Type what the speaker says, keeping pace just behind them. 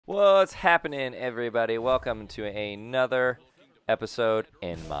What's happening, everybody? Welcome to another episode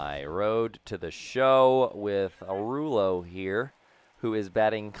in my road to the show with Rullo here, who is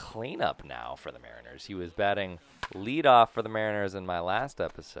batting cleanup now for the Mariners. He was batting leadoff for the Mariners in my last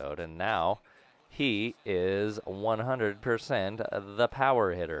episode, and now he is 100% the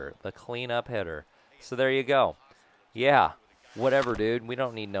power hitter, the cleanup hitter. So there you go. Yeah, whatever, dude. We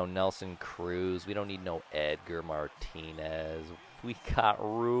don't need no Nelson Cruz. We don't need no Edgar Martinez. We got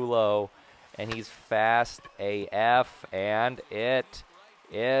Rullo, and he's fast AF, and it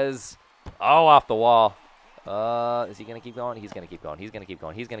is, off the wall. Is he going to keep going? He's going to keep going. He's going to keep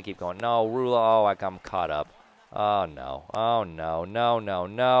going. He's going to keep going. No, Rullo, I'm caught up. Oh, no. Oh, no. No, no,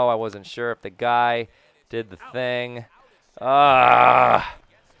 no. I wasn't sure if the guy did the thing. I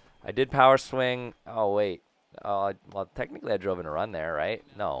did power swing. Oh, wait. Well, technically I drove in a run there, right?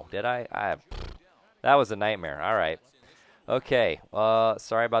 No, did I? That was a nightmare. All right. Okay,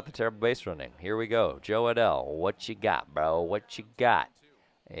 sorry about the terrible base running. Here we go. Joe Adele, what you got, bro? What you got?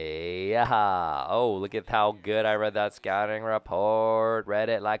 Yeah. Oh, look at how good I read that scouting report. Read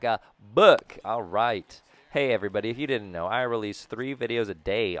it like a book. All right. Hey, everybody, if you didn't know, I release 3 videos a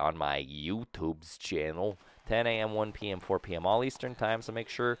day on my YouTube's channel. 10 a.m., 1 p.m., 4 p.m., all Eastern time, so make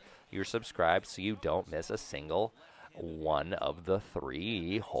sure you're subscribed so you don't miss a single one of the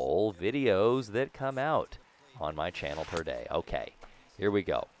 3 whole videos that come out on my channel per day. Okay, here we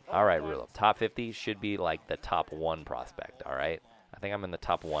go. All right, Rullo. Top 50 should be like the top 1 prospect, all right? I think I'm in the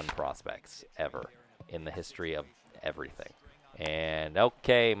top 1 prospects ever in the history of everything. And,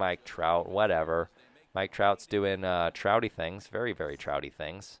 okay, Mike Trout, whatever. Mike Trout's doing Trouty things, very, very Trouty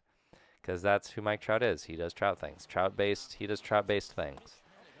things, because that's who Mike Trout is. He does Trout things. He does Trout-based things.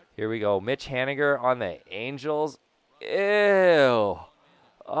 Here we go. Mitch Haniger on the Angels. Ew.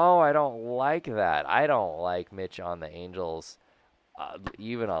 Oh, I don't like that. I don't like Mitch on the Angels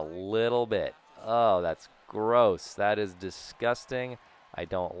even a little bit. Oh, that's gross. That is disgusting. I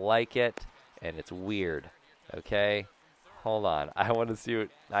don't like it, and it's weird. Okay? Hold on.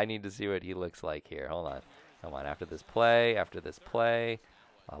 I need to see what he looks like here. Hold on. Come on. After this play.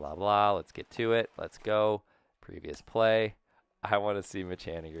 Blah, blah, blah. Let's get to it. Let's go. Previous play. I want to see Mitch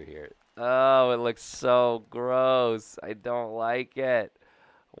Haniger here. Oh, it looks so gross. I don't like it.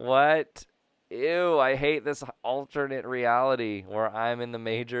 What? Ew, I hate this alternate reality where I'm in the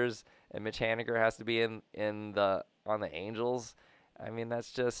majors and Mitch Haniger has to be on the Angels. I mean,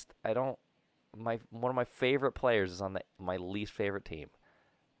 that's just, one of my favorite players is on my least favorite team.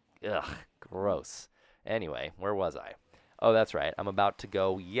 Ugh, gross. Anyway, where was I? Oh, that's right. I'm about to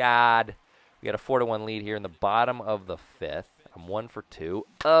go yad. We got a 4-1 lead here in the bottom of the 5th. I'm 1 for 2.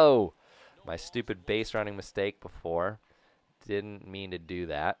 Oh, my stupid base running mistake before. Didn't mean to do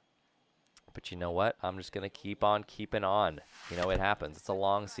that. But you know what? I'm just going to keep on keeping on. You know, it happens. It's a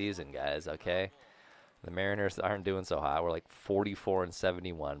long season, guys, okay? The Mariners aren't doing so hot. We're like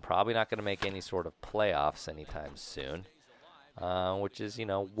 44-71. Probably not going to make any sort of playoffs anytime soon. Which is, you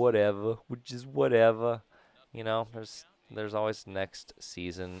know, whatever. You know, there's always next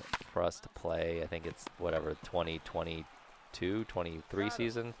season for us to play. I think it's, whatever, 2022, 23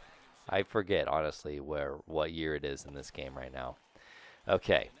 season. I forget, honestly, what year it is in this game right now.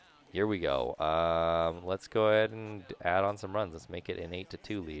 Okay, here we go. Let's go ahead and add on some runs. Let's make it an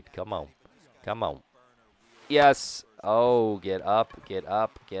 8-2 lead. Come on. Come on. Yes. Oh, get up.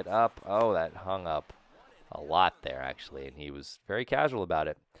 Oh, that hung up a lot there, actually, and he was very casual about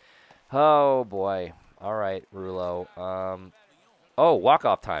it. Oh, boy. All right, Rullo. Oh,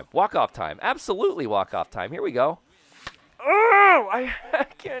 walk-off time. Absolutely walk-off time. Here we go. Oh, I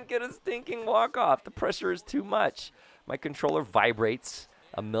can't get a stinking walk-off. The pressure is too much. My controller vibrates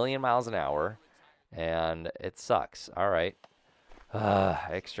a million miles an hour, and it sucks. All right.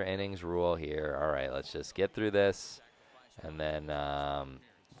 Extra innings rule here. All right, let's just get through this, and then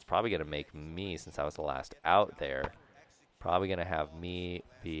it's probably going to make me, since I was the last out there, probably going to have me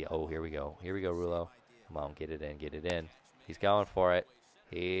be, oh, here we go, Rullo. Come on, get it in. He's going for it.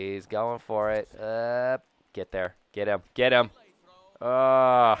 Get there. Get him.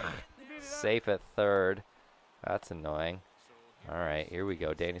 Ugh. Safe at third. That's annoying. All right, here we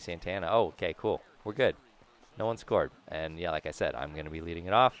go. Danny Santana. Oh, okay, cool. We're good. No one scored. And, yeah, like I said, I'm going to be leading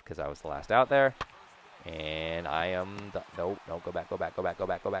it off because I was the last out there. And I am no, go back.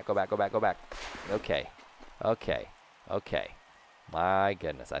 Okay. My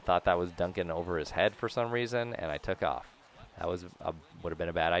goodness. I thought that was dunking over his head for some reason, and I took off. That would have been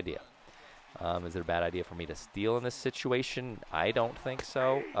a bad idea. Is it a bad idea for me to steal in this situation? I don't think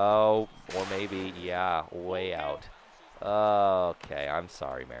so. Oh, or maybe, yeah, way out. Okay, I'm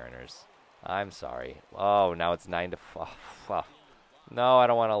sorry, Mariners. I'm sorry. Oh, now it's 9-5. No, I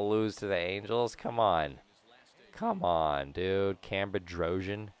don't want to lose to the Angels. Come on. Come on, dude. Cam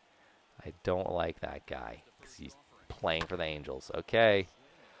Bedrosian. I don't like that guy because he's playing for the Angels. Okay.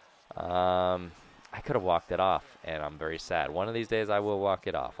 I could have walked it off, and I'm very sad. One of these days I will walk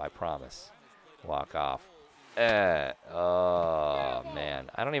it off. I promise. Walk off. Oh, man.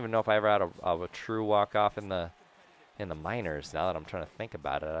 I don't even know if I ever had a true walk-off in the minors, now that I'm trying to think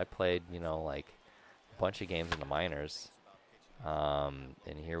about it. I played, you know, like a bunch of games in the minors.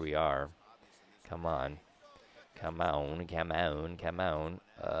 And here we are. Come on. Come on. Come on. Come on.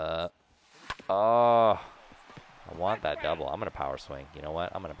 Oh. I want that double. I'm going to power swing. You know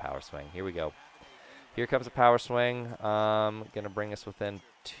what? I'm going to power swing. Here we go. Here comes a power swing. Going to bring us within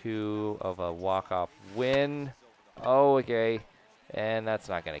 2 of a walk-off win. Oh, okay. And that's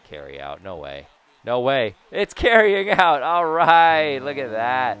not going to carry out. No way. No way. It's carrying out. All right. Look at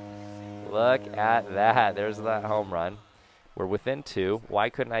that. Look at that. There's that home run. We're within 2. Why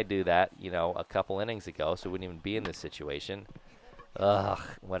couldn't I do that, you know, a couple innings ago so we wouldn't even be in this situation? Ugh,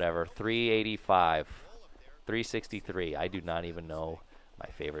 whatever. 385. 363. I do not even know my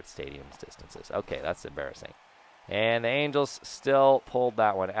favorite stadium's distances. Okay, that's embarrassing. And the Angels still pulled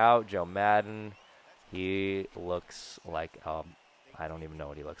that one out. Joe Madden, he looks like, I don't even know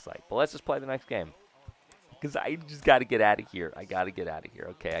what he looks like. But let's just play the next game. Because I just got to get out of here. I got to get out of here.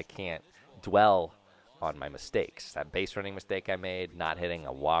 Okay, I can't dwell on my mistakes. That base running mistake I made, not hitting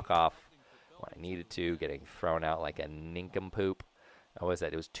a walk-off when I needed to, getting thrown out like a nincompoop. What was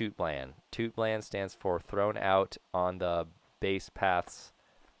that? It was Toot Bland. Toot Bland stands for thrown out on the base paths,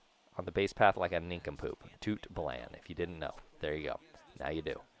 on the base path like a nincompoop. Toot Bland, if you didn't know. There you go. Now you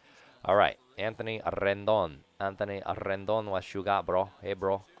do. All right, Anthony Rendon. Anthony Rendon, what you got, bro? Hey,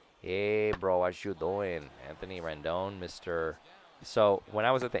 bro. Hey, bro, what you doing? Anthony Rendon, Mr. So, when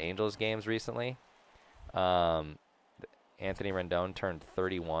I was at the Angels games recently, Anthony Rendon turned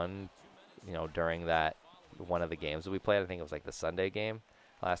 31, you know, during that one of the games that we played. I think it was like the Sunday game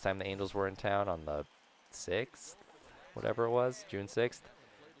last time the Angels were in town on the 6th, whatever it was, June 6th,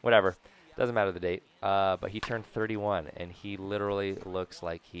 whatever. Doesn't matter the date. But he turned 31, and he literally looks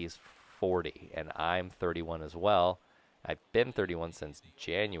like he's 40, and I'm 31 as well. I've been 31 since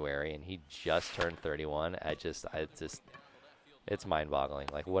January, and he just turned 31. It's mind-boggling.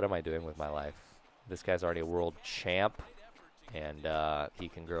 Like, what am I doing with my life? This guy's already a world champ, and he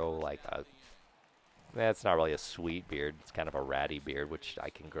can grow like a... That's not really a sweet beard. It's kind of a ratty beard, which I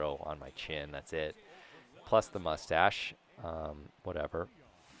can grow on my chin. That's it. Plus the mustache. Whatever.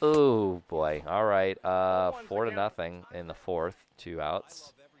 Oh, boy. All right. 4-0 in the 4th. 2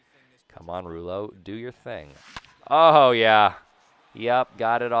 outs. Come on, Rullo. Do your thing. Oh, yeah. Yep.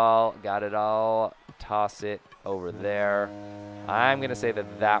 Got it all. Got it all. Toss it over there. I'm going to say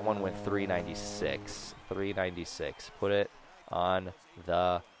that that one went 396. 396. Put it on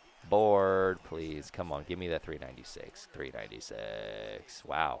the board, please. Come on, give me that 396. 396.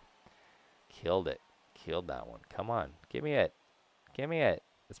 Wow. Killed it. Killed that one. Come on, give me it. Give me it.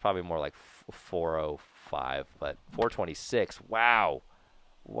 It's probably more like 405, but 426. Wow.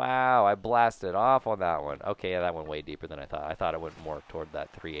 Wow, I blasted off on that one. Okay, yeah, that went way deeper than I thought. I thought it went more toward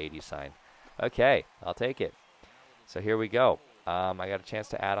that 380 sign. Okay, I'll take it. So here we go. I got a chance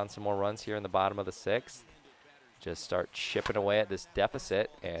to add on some more runs here in the bottom of the 6th. Just start chipping away at this deficit,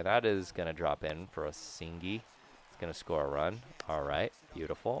 and that is going to drop in for a singy. It's going to score a run. All right,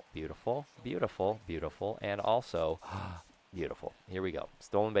 beautiful, beautiful, beautiful, beautiful, and also beautiful. Here we go.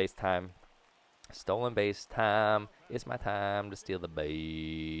 Stolen base time. Stolen base time. It's my time to steal the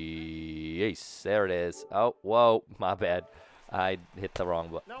base. There it is. Oh, whoa, my bad. I hit the wrong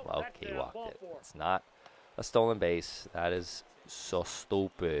button. Okay, walked it. It's not a stolen base. That is so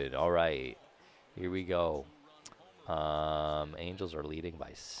stupid. All right, here we go. Angels are leading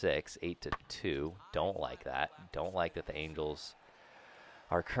by 6, 8-2. Don't like that. Don't like that the Angels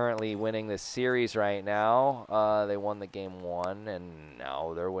are currently winning this series right now. They won the game 1, and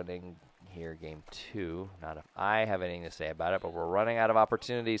now they're winning here game 2. Not if I have anything to say about it, but we're running out of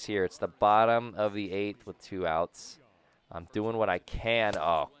opportunities here. It's the bottom of the 8th with 2 outs. I'm doing what I can.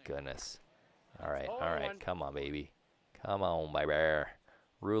 Oh, goodness. All right. Come on, baby. Come on, baby.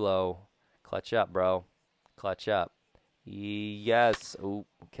 Rullo, clutch up, bro. Clutch up. Yes. Oh,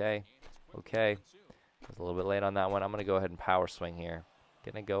 okay. Okay. I was a little bit late on that one. I'm going to go ahead and power swing here.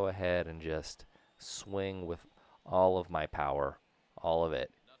 Going to go ahead and just swing with all of my power. All of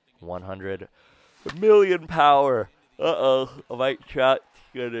it. 100 million power. Uh-oh. Mike Trout's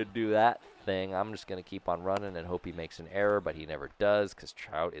going to do that thing. I'm just going to keep on running and hope he makes an error, but he never does because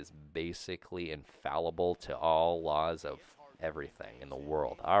Trout is basically infallible to all laws of everything in the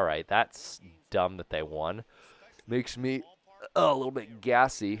world. All right. That's dumb that they won. Makes me a little bit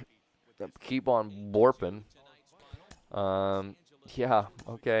gassy. Keep on borping. Yeah,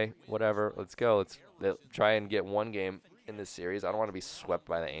 okay, whatever. Let's go. Let's try and get one game in this series. I don't want to be swept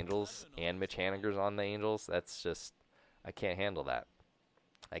by the Angels and Mitch Haniger's on the Angels. That's just, I can't handle that.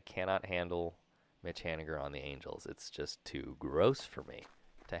 I cannot handle Mitch Haniger on the Angels. It's just too gross for me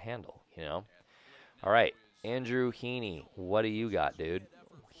to handle, you know? All right, Andrew Heaney, what do you got, dude?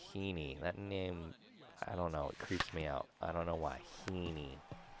 Heaney, that name, I don't know. It creeps me out. I don't know why. Heaney.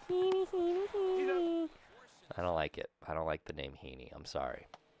 I don't like it. I don't like the name Heaney. I'm sorry.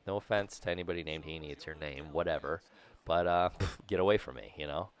 No offense to anybody named Heaney. It's your name, whatever. But get away from me, you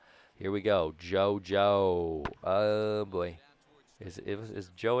know? Here we go. Joe. Oh, boy.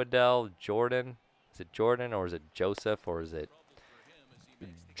 Is Joe Adele Jordan? Is it Jordan or is it Joseph or is it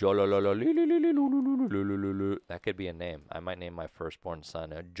Jolololo? That could be a name. I might name my firstborn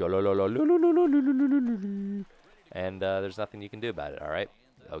son Jolololo. And there's nothing you can do about it, all right?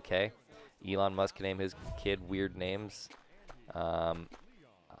 Okay. Elon Musk can name his kid weird names. I'm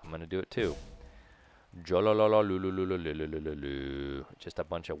going to do it too. Just a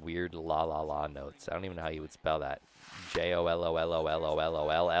bunch of weird la la la notes. I don't even know how you would spell that.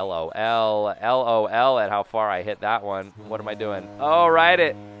 JOLOLOLOLOLOLOL at how far I hit that one. What am I doing? Oh, write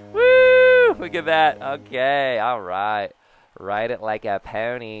it. Woo! Look at that. Okay, all right. Ride it like a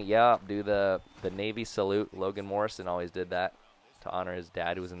pony. Yup, do the Navy salute. Logan Morrison always did that to honor his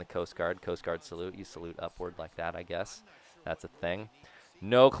dad who was in the Coast Guard. Coast Guard salute. You salute upward like that, I guess. That's a thing.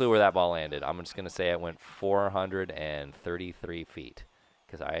 No clue where that ball landed. I'm just going to say it went 433 feet.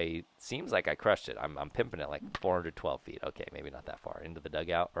 Because seems like I crushed it. I'm pimping it like 412 feet. Okay, maybe not that far. Into the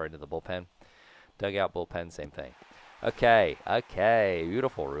dugout or into the bullpen. Dugout, bullpen, same thing. Okay.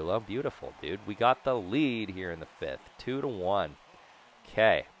 Beautiful, Rullo. Beautiful, dude. We got the lead here in the 5th. 2-1.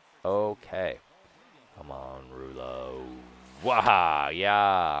 Okay. Come on, Rullo. Wow.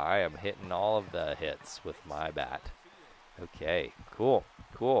 Yeah, I am hitting all of the hits with my bat. Okay, cool.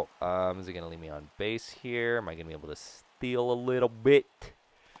 Is it going to leave me on base here? Am I going to be able to steal a little bit?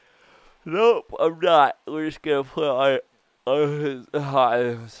 Nope, I'm not. We're just going to play.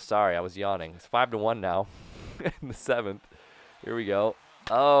 Sorry, I was yawning. It's 5-1 now in the 7th. Here we go.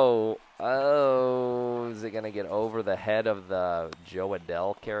 Oh, is it going to get over the head of the Joe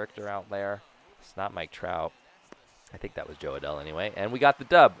Adele character out there? It's not Mike Trout. I think that was Joe Adele anyway. And we got the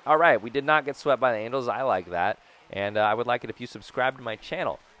dub. All right, we did not get swept by the Angels. I like that. And I would like it if you subscribe to my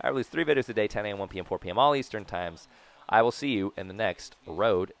channel. I release 3 videos a day, 10 a.m., 1 p.m., 4 p.m., all Eastern times. I will see you in the next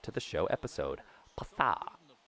Road to the Show episode. Pasta.